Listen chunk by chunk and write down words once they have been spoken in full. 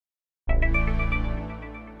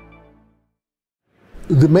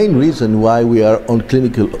The main reason why we are on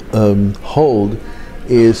clinical hold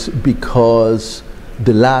is because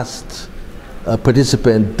the last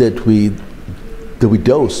participant that we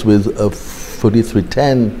dosed with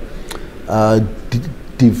 4310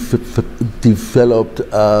 developed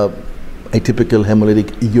atypical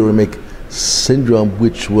hemolytic uremic syndrome,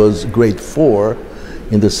 which was grade 4,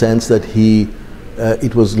 in the sense that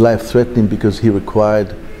it was life-threatening because he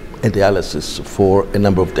required dialysis for a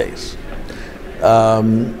number of days.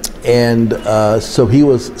 So he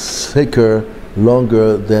was sicker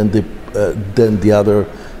longer than the other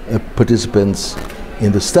participants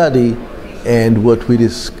in the study, and what we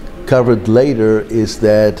discovered later is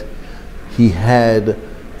that he had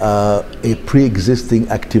a pre-existing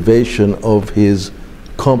activation of his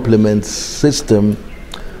complement system,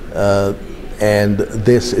 and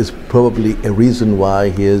this is probably a reason why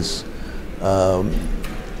his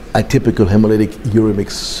atypical hemolytic uremic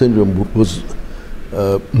syndrome was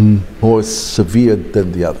more severe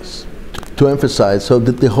than the others. To emphasize, so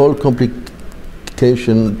that the whole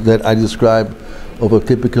complication that I described of a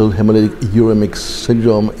typical hemolytic uremic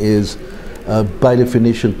syndrome is by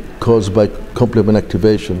definition caused by complement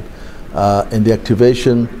activation, and the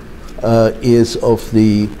activation is of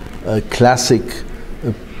the classic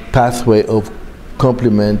pathway of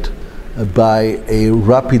complement by a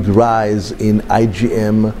rapid rise in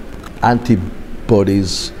IgM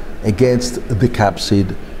antibodies against the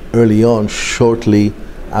capsid early on, shortly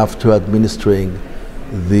after administering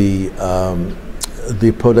the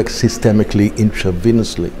product systemically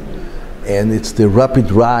intravenously. And it's the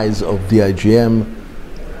rapid rise of the IgM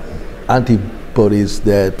antibodies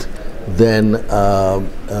that then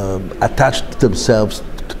attach themselves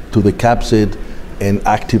to the capsid and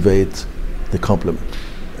activate the complement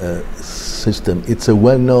system. It's a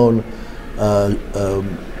well-known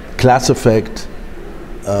class effect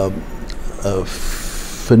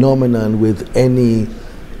phenomenon with any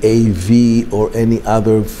AV or any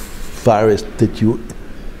other virus that you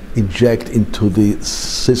inject into the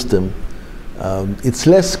system. It's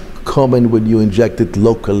less common when you inject it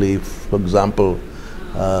locally, for example,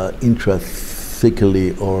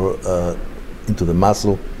 intrathecally or into the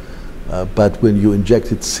muscle, but when you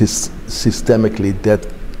inject it systemically, that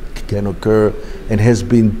can occur and has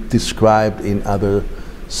been described in other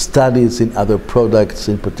studies, in other products,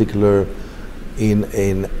 in particular in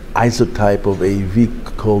an isotype of AAV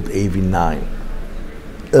called AV9.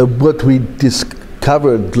 What we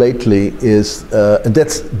discovered lately is, and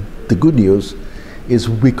that's the good news, is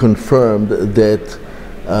we confirmed that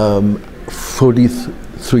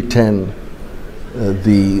 4310,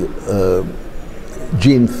 the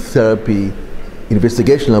gene therapy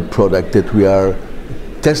investigational product that we are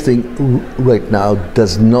testing right now,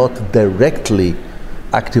 does not directly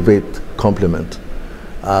activate complement,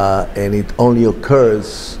 and it only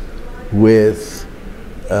occurs with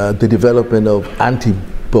the development of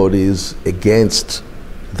antibodies against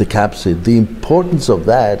the capsid. The importance of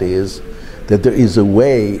that is that there is a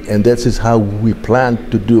way, and that is how we plan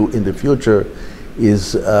to do in the future,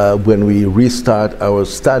 is when we restart our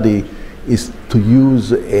study, is to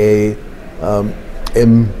use a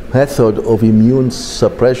method of immune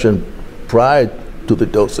suppression prior to the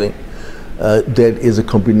dosing that is a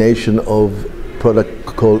combination of product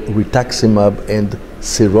called rituximab and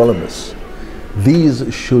sirolimus.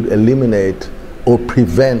 These should eliminate or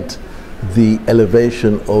prevent the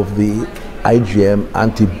elevation of the IgM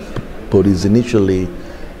antibodies initially,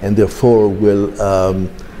 and therefore will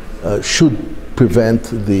should prevent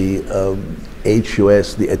the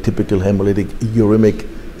HUS, the atypical hemolytic uremic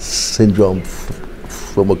syndrome,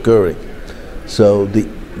 from occurring. So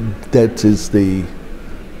that is the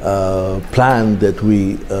plan that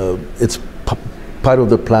we, it's part of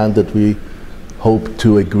the plan that we hope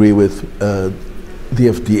to agree with the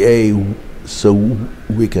FDA, so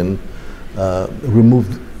we can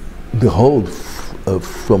remove the hold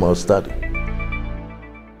from our study.